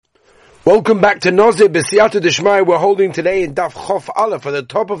Welcome back to Nazir B'Siyata D'Shmai. We're holding today in Daf Chof Aleph, for the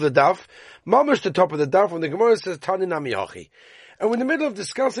top of the Daf, Mamash the top of the Daf, when the Gemara says Tani Namiyachi. And we're in the middle of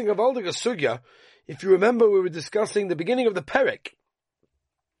discussing a Valdiga Sugya. If you remember, we were discussing the beginning of the Perek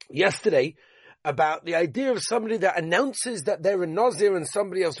yesterday about the idea of somebody that announces that they're a Nazir and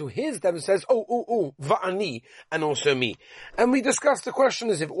somebody else who hears them says, va'ani, and also me. And we discussed the question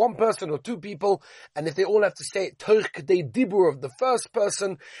is if one person or two people, and if they all have to say it, Torch Kedei Dibur of the first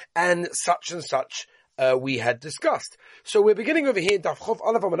person, and such, we had discussed. So we're beginning over here, Daf Chof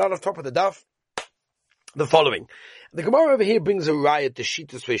Aleph Amad top of the Daf, the following. The Gemara over here brings a riot to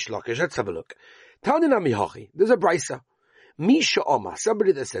Shitas Reish Lakish. Let's have a look. Tanin Amihachi, there's a brisa. Misha Oma,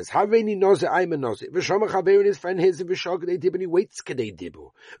 somebody that says, Hareini Noze, I'm a Noze. V'shama Chaber and his friend his, V'shal Kedei Dibu, and he waits Kedei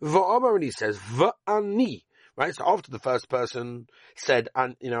Dibu. V'Oma, and he says, V'ani. Right, so after the first person said,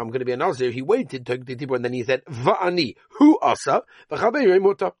 I'm going to be a Nazir, he waited to Kedei Dibu, and then he said, V'ani. Who asa? V'Chaber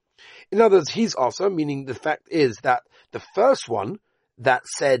Muta. In other words, he's asa, meaning the fact is that the first one that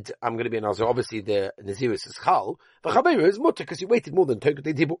said, I'm going to be a Nazir, obviously the Naziris is Chal, the Chabeir is Mutter, because he waited more than Tok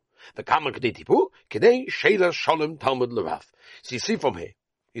Kedei Dibu. The Kaman Kedei Dibu, Kedei Sheila Shalom Talmud L'Rav. So you see from here,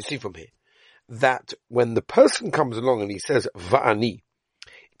 that when the person comes along and he says, Va'ani,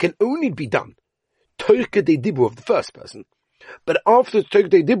 it can only be done, Tok Kedei Dibu of the first person. But after Tok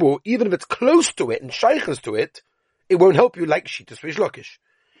Kedei Dibu, even if it's close to it and shaykhs to it, it won't help you like Shitas Reish Lakish.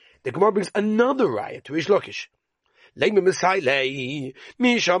 The Gemara brings another riot to Reish Lakish. Someone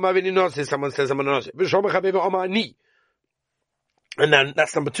says I'm a Nazir. And then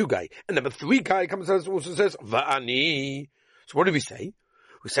that's number two guy. And number three guy comes and also says Va'ani. So what did we say?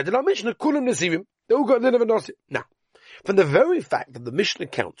 We said in our Mishnah, Kulam Nazirim. They all got the name of Nazir. Now, from the very fact that the Mishnah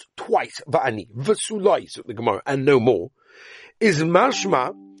counts twice Va'ani, V'sulai, so the Gemara, and no more, is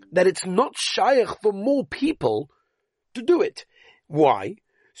mashma that it's not shaykh for more people to do it. Why?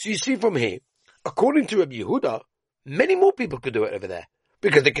 So you see from here, according to Rabbi Yehuda, many more people could do it over there.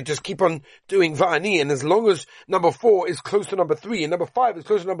 Because they could just keep on doing Va'ani, and as long as number 4 is close to number 3, and number 5 is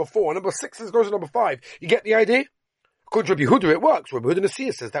close to number 4, and number 6 is close to number 5, you get the idea? According to Rabbi Yehuda, it works. Rabbi Yehuda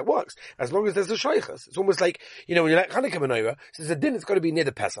Nasiya says that works. As long as there's a shaykhas. It's almost like, when you like Hanukkah menorah, so there's a din, it's got to be near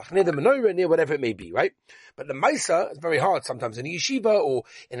the Pesach, near the menorah, near whatever it may be, right? But the Maisa is very hard sometimes in a yeshiva or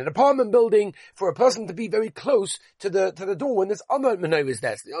in an apartment building for a person to be very close to the door when there's other menorahs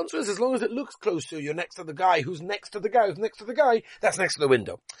there. So the answer is as long as it looks close to you, you're next to the guy who's next to the guy who's next to the guy, that's next to the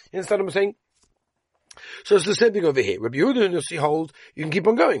window. You understand what I'm saying? So it's the same thing over here. Rabbi Yehuda and Yossi hold, you can keep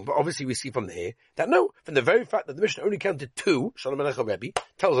on going. But obviously we see from here that no, from the very fact that the Mishnah only counted 2, Shalom Aleichem Rebbe,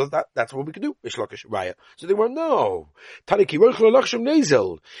 tells us that that's what we can do. Reish Lakish Raya. So they went, no. Taniki Rochel Lachshem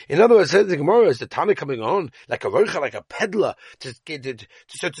Nezel. In other words, says the Gemara, is the Tana coming on like a Rochel, like a peddler, to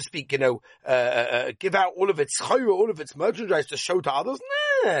so to speak, give out all of its chayra, all of its merchandise to show to others?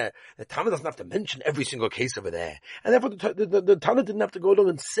 Nah. The Tana doesn't have to mention every single case over there. And therefore the Tana didn't have to go along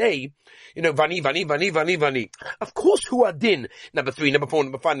and say, Vani. Of course, who are din? Number 3, number 4,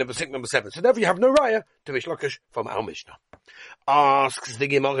 number 5, number 6, number 7. So therefore you have no raya to Reish Lakish from our Mishnah. Asks the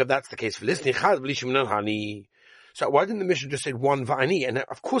Gemara if that's the case for listening. So why didn't the Mishnah just say 1 Va'ani? And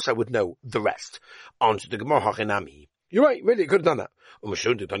of course I would know the rest. Answer the Gemara, Hachinami. You're right, really, could have done that.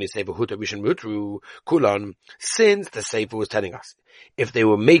 Since the Sefer was telling us, if they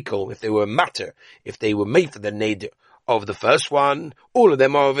were makel, if they were matter, if they were made for the neder of the first one, all of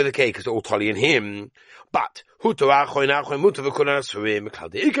them are over the cake, because they're all Tali and him. But, it's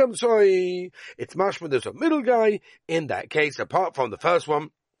mashma, there's a middle guy, in that case, apart from the first one,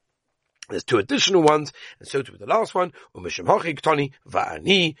 there's 2 additional ones, and so too with the last one,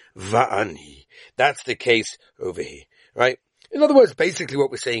 Va'ani. That's the case over here, right? In other words, basically what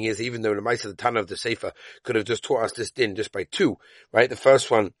we're saying is, even though the Maisa the Tana of the Sefer could have just taught us this din just by 2, right? The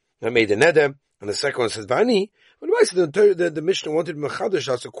first one that made a neder, and the second one says Va'ani. But the Mishnah wanted Mechadash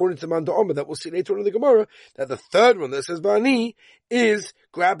us, according to Manda Omer, that we'll see later on in the Gemara, that the third one that says Va'ani is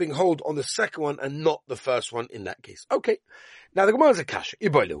grabbing hold on the second one and not the first one in that case. Okay. Now the Gemara is a kasha.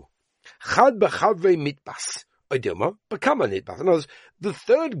 Iboilu. Chad b'chavei mitbas. Oidilma. B'kama nitbas. In other words, the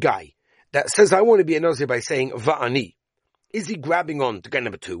third guy that says I want to be a Nazir by saying Va'ani, is he grabbing on to guy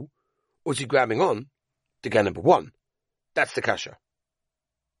number 2? Or is he grabbing on to guy number 1? That's the kasha.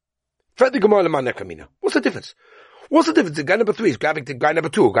 What's the difference? What's the difference? Guy number 3 is grabbing to guy number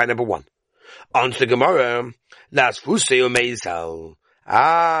 2 or guy number 1. Answer the Gemara.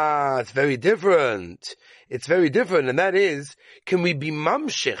 It's very different. It's very different, and that is, can we be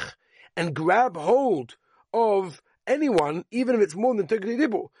mamshich and grab hold of anyone, even if it's more than Tegli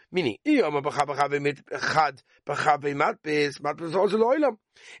Dibu? Meaning,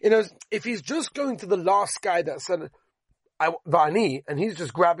 if he's just going to the last guy that said, va'ani, and he's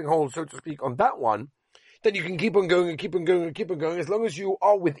just grabbing hold, so to speak, on that one, then you can keep on going and keep on going and keep on going, as long as you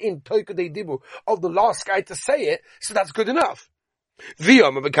are within Toikadei Dibu of the last guy to say it, so that's good enough. And if you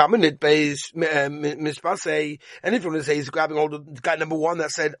want to say he's grabbing hold of guy number one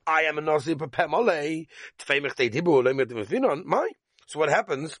that said, I am a Nazir, so what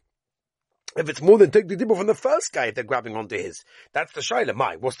happens if it's more than Toikadei Dibu from the first guy if they're grabbing onto his? That's the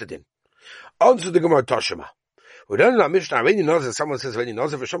Shaila. What's the din? Answer the Gemara Toshima. We don't know Mishnah, someone says,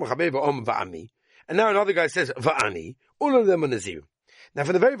 and now another guy says, Va'ani, all of them are Nazir. Now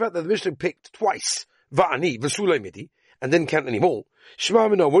for the very fact that the Mishnah picked twice, Va'ani, V'sulay Midi, and didn't count anymore, Shema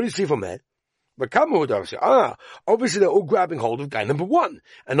Minah, what do you see from there? Obviously they're all grabbing hold of guy number one,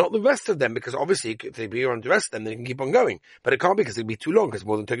 and not the rest of them, because obviously if they be on the rest of them, they can keep on going. But it can't be because it'd be too long, because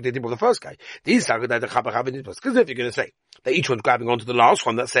more than Toikadei Dibu of the first guy. Because if you're going to say that each one's grabbing onto the last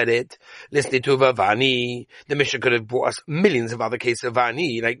one that said it, listening to Vani, the Mishnah could have brought us millions of other cases of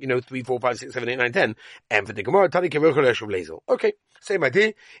Vani, like, 3, 4, 5, 6, 7, 8, 9, 10. And for the Gemara, Tani Keroch Lezel. Okay, same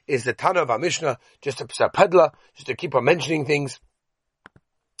idea. Is the Tana of our Mishnah just a peddler, just to keep on mentioning things?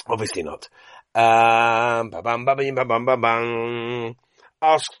 Obviously not. Ask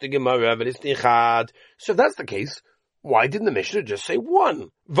the Gemara, so if that's the case, why didn't the Mishnah just say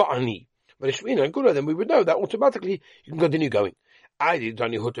one? Va'ani. But if good, then we would know that automatically you can continue going. I did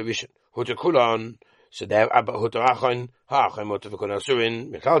only Huta Vishan, Huta Kulan, so there Abba Huta Achon, Ha'achon Motivakun Asurin,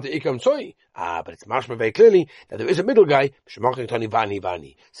 Mikal Ikam Soy. But it's mashma very clearly that there is a middle guy, Shemachik Tani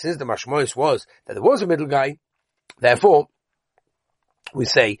Vani. Since the mashmois was that there was a middle guy, therefore, we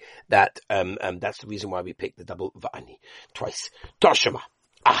say that that's the reason why we picked the double Va'ani twice. Toshima.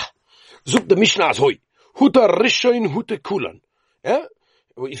 Zuk the Mishnah as hoy. Huta Rishon, Huta Kulan. Yeah?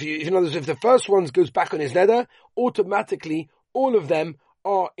 If the first one goes back on his nether, automatically all of them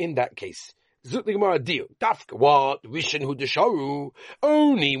are in that case. Zuk the Gemara deal. Dafka what? Rishon Huta Sharu.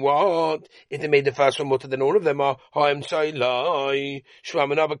 Only what? If they made the first one mutter, then all of them are Haim Sailai.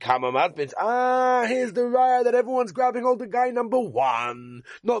 Shramanava Kamamat. Here's the raya that everyone's grabbing hold of guy number one,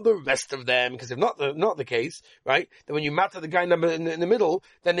 not the rest of them. Because if not the case, right? Then when you matter the guy number in the middle,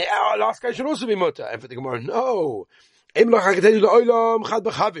 then the last guy should also be mutter. And for the Gemara, no. No,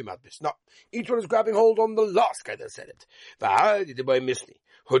 each one is grabbing hold on the last guy that said it.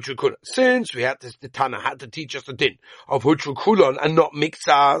 Since we had the Tana had to teach us the din of Hutru Kulon and not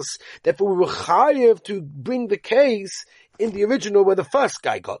Miksas, therefore we were chayev to bring the case in the original where the first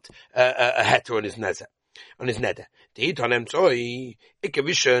guy got a heter on his nether. Because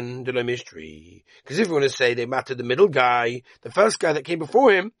if you want to say they matter the middle guy, the first guy that came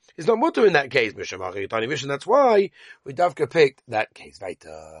before him is not mutter in that case. That's why we davka picked that case.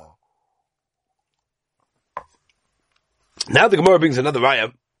 Now the Gemara brings another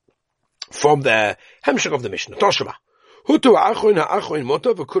raya from the Hemshech of the Mishnah. Toshima. Now the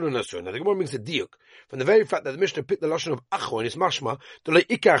Gemara brings a diuk from the very fact that the Mishnah picked the lashon of achon is mashma to le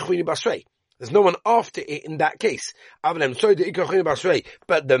ikar achvini basrei. There's no one after it in that case. But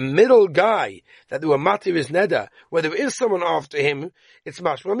the middle guy that they were matir is neder, where there is someone after him, it's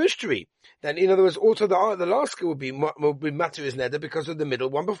mashma mystery. Then, in other words, also the last guy will be matir is neder because of the middle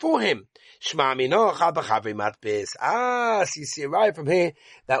one before him. So you see right from here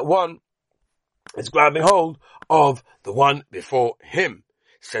that one is grabbing hold of the one before him.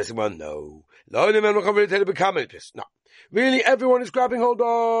 Says one, no. No. Really, everyone is grabbing hold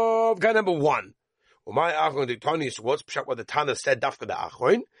of guy number one. Well, my achon diktani, so what's what the Tana said dafka the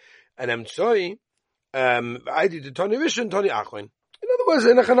achon, and I'm sorry, I did the Tani Rishon, Tani achon. In other words,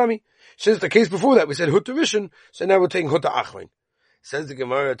 in a chanami, since the case before that we said Huta Rishon, so now we're taking Huta achon. Says the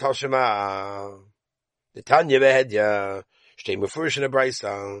Gemara Toshima, the Tanya behedya, shtei mufurish in a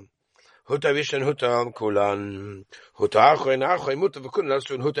braysa. Huta Rishon, Huta Kulan, Huta Achon, Muta V'Kulan,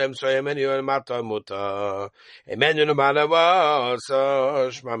 Huta Emsoy, Emmanuel Mata Muta, Emmanuel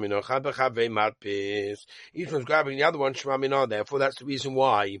Malawasa, Shmamino Chabachavei Matpis. Each one's grabbing the other one, Shmamino. Therefore, that's the reason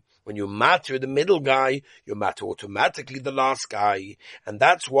why when you matter the middle guy, you matter automatically the last guy, and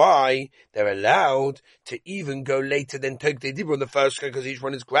that's why they're allowed to even go later than Toikadei Dibu on the first guy, because each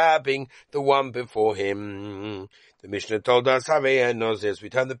one is grabbing the one before him. The Mishnah told us, as we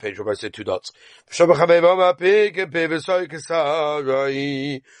turn the page, Rabbi said 2 dots. So that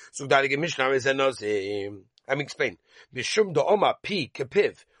again, Mishnah is a noze. Let me explain. Mishum da oma pi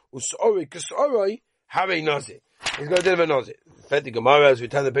kepiv usori kesoroi have noze. He's got a bit of a noze. The Gemara, as we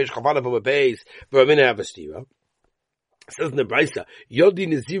turn the page, Chavana from a base, Baramina Avastira. Says in the Brisa, Yodi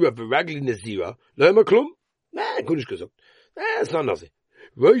Nazira, Viragli Nazira, Loma Klum? Nah, Kudish Kazuk. It's not noze.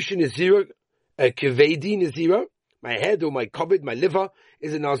 Rosh Nazira, Kevedi Nazira. My head or my kavod, my liver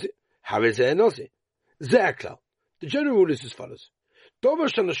is a nazi. How is it a nazi? Ze'aklal. The general rule is as follows. In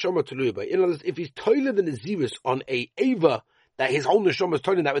other words, if he's toiler than a Nazirus on a Ava, that his whole neshama is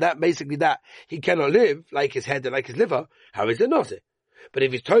toiling that without basically that he cannot live, like his head and like his liver, how is it nazir? But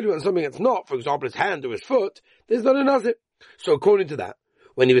if he's toiling on something that's not, for example, his hand or his foot, there's not a nazir. So according to that,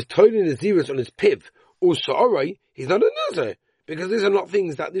 when he was toiling the Nazirus on his piv, or sa'arai, he's not a nazir. Because these are not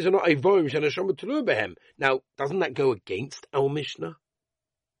things these are not avorim sheneshama tulu behem. Now, doesn't that go against our Mishnah?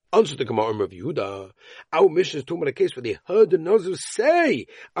 Answer the Gemara of Yehuda. Our Mishnah is talking about a case where they heard the Nazir say,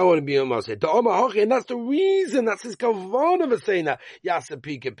 I want to be a Nazir. And that's the reason, that's his kavanah of saying that. Yasa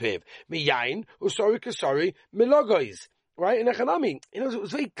pika piv. Miyain, usari kasari, milagois. Right? In Echanami, it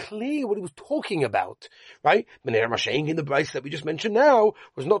was very clear what he was talking about. Right? Meneir Mashaying in the Bryce that we just mentioned now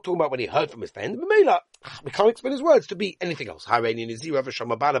was not talking about when he heard from his friend. We can't explain his words to be anything else. Right?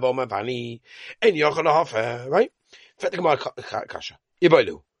 Fet the Gemara kasha.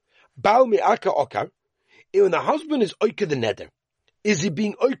 Yiboilu. Baal mi'aka okar, when the husband is oika the neder, is he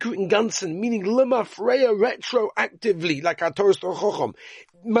being oika in ganzen, meaning lema freya retroactively, like our Torah Chochom?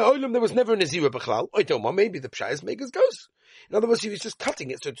 Ma'olam, there was never a nazira b'chlal. Oitoma, maybe the pshayas make us goes. In other words, he was just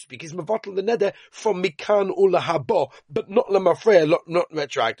cutting it, so to speak. He's mavatal the neder from mikan ula habo, but not lema freya, not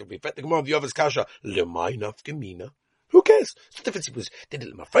retroactively. Fet the Gemara of Yova's kasha, lemainaf gemina. Who cares? So the difference was, did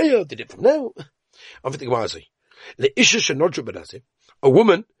it lema freya, did it from now? Fet the Gemara say, le'isha shenodru b'nazir, a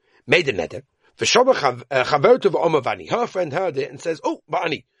woman made a neder. Her friend heard it and says, oh,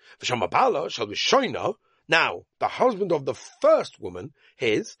 ba'ani. Now, the husband of the first woman,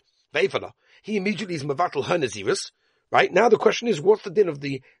 he immediately is mevatel her nazirus. Right? Now the question is, what's the din of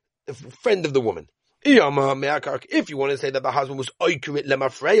the friend of the woman? If you want to say that the husband was oikurit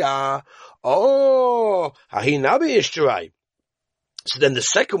lemafreya, so then the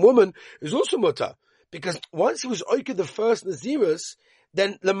second woman is also mutter. Because once he was oikid the first nazirus,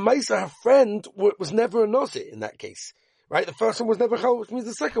 then the Maisa, her friend, was never a Nazir in that case. Right? The first one was never Chal, which means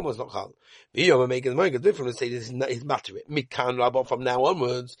the second was not Chal. V'yom making the difference and say this is matter it. Mikan Rabba from now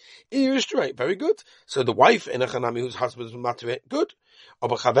onwards. Right? Very good. So the wife in a Chanami whose husband was matter it, good.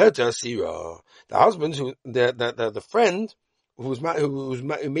 The husband the friend who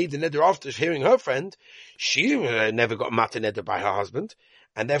made the neder after hearing her friend, she never got matter neder by her husband,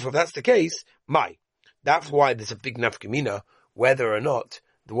 and therefore if that's the case, that's why there's a big nafkamina whether or not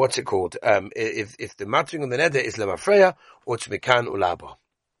what's it called? If the mattering on the neder is lemafreya or it's mikan ulaba.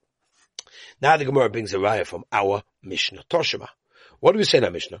 Now the Gemara brings a raya from our Mishnah Toshima. What do we say in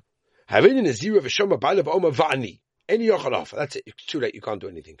our Mishnah? Having a zero v'shoma ba'alav oma va'ani. Any yochalafa. That's it. It's too late. You can't do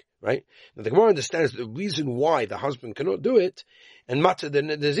anything. Right? Now the Gemara understands that the reason why the husband cannot do it and matter the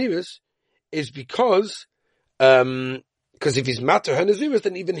naziris is because if he's matter her naziris,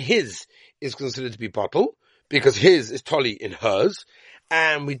 then even his is considered to be bottle, because his is toli in hers,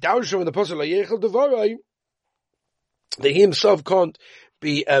 and we doubt in the pasuk layechel devarai that he himself can't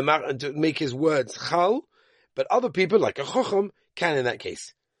be to make his words chal, but other people like a chacham can in that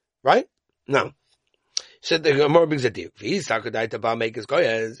case, right? Now, said the Gemara brings a deal.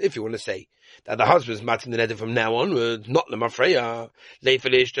 If you want to say that the husband's matching the neder from now onwards, not lemafreya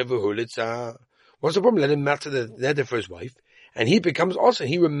leifelish tevuhulitza. What's the problem? Let him matter the neder for his wife. And he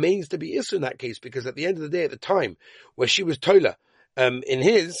remains to be Issa in that case, because at the end of the day, at the time where she was Tola, in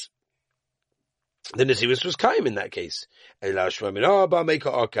his, the Nazirus was Kaim in that case. Must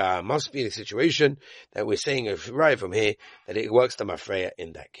be in a situation that we're saying right from here, that it works to Mafreya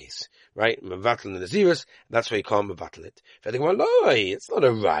in that case. Right? Mavatal the Nazirus, that's why you can't Mavatal it. It's not a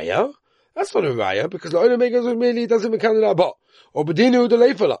Raya. That's not a Raya, because the Olam Megas really doesn't become an Abba. Or Bedinu the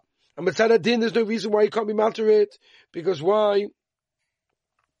Leifala. And B'tzad Din, there's no reason why you can't be matter it. Because why?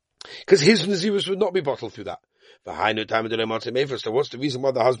 Because his Nazirus would not be bottled through that. So what's the reason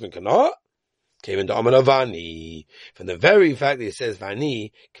why the husband cannot? Came into Amar Vani. From the very fact that it says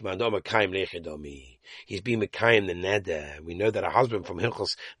Vani, he's being Mekayim the Neder. We know that a husband from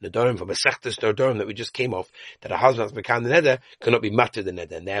Hilchos Nedorim, from a Sechtes Nedorim that we just came off, that a husband that's Mekayim the Neder cannot be matter the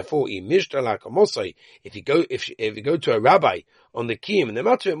Neder. And therefore, if you go to a rabbi on the Kiyim and the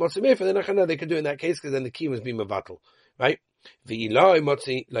matter then they can do it in that case, because then the Kiyim has been Mavatal. Right?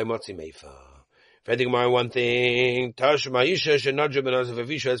 Feding my one thing, and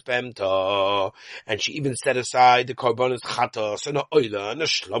she even set aside the korbanos chatos and oila and a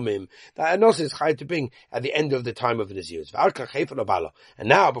shlomim that Anos is chayv to bring at the end of the time of the Nazirus. And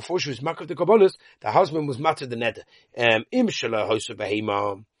now, before she was makar the korbanos, the husband was matter the neder. Im shala hosa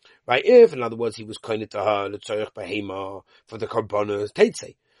behema. Right? If, in other words, he was koined to her l'tzoyach behema for the korbanos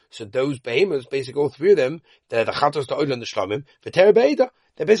teitze. So those behemoths, basically all three of them, the chatos, the oila and the shlomim, v'ter beida,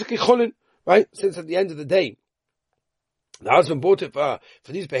 they're basically cholin. Right? Since at the end of the day, the husband bought it for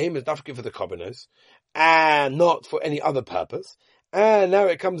these behemoths, dafke for the korbanos, and not for any other purpose. And now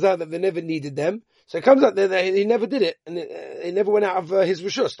it comes out that they never needed them. So it comes out that he never did it, and it never went out of his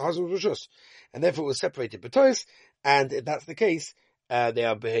rishus, the husband's rishus. And therefore it was separated betois, and if that's the case, they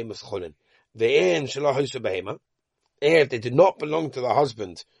are behemoths cholin. Ve'en shalah hosu behema. If they did not belong to the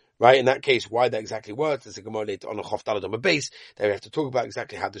husband, right? In that case, why that exactly works, there's a Gemara later on a Chof Daled on a base. There we have to talk about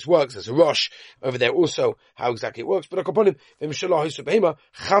exactly how this works. There's a Rosh over there also, how exactly it works. But upon him,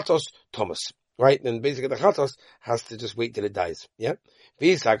 chatos Thomas. Right? Then basically the chatos has to just wait till it dies. Yeah?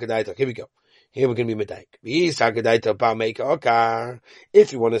 Here we go. Here we're going to be medaik.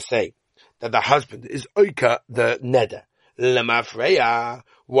 If you want to say that the husband is oika the neder, lemafreya,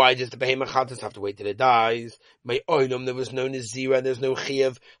 why does the behemoth chatos have to wait till it dies? May oinum, there was no nazira, there's no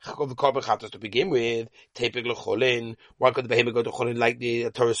chiyav of the korban chatos to begin with. Tepig lecholin. Why could the behemoth go to cholin like the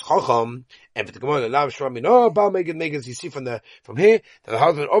Torah's chacham? And for the Gemara, lav shramin, bal megas. You see from here that the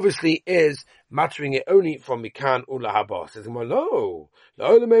husband obviously is mattering it only from mikan ulahabah. Says the Gemara, no,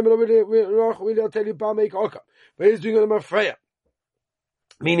 the behemoth will tell you bal meik oka. But he's doing it on mafreya,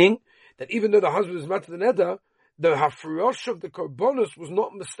 meaning that even though the husband is matter the neder, the hafrosh of the korbanos was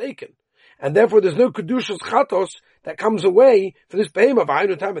not mistaken. And therefore there's no kedushas chatos that comes away for this behemoth.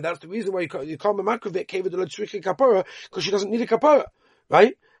 But that's the reason why you can't be makrovit keved the tzrichi kapara, because she doesn't need a kapara.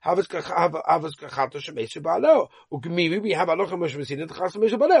 Right? Havas chatos shemeshu ba'aleo. Ukmiri, we have alocha moshe v'sinin t'chas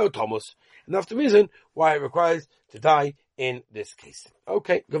shemeshu ba'aleo, Thomas. And that's the reason why it requires to die in this case.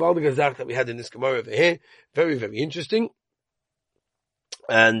 Okay, Gavaldig Azach that we had in this Gemara over here. Very, very interesting.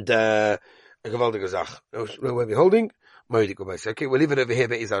 And, Gavaldig Azach. Where we're holding? Okay, we'll leave it over here.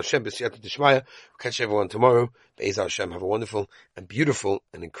 Be'ez Hashem, b'siyata d'shmaya. We'll catch everyone tomorrow. Be'ez Hashem, have a wonderful and beautiful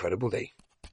and incredible day.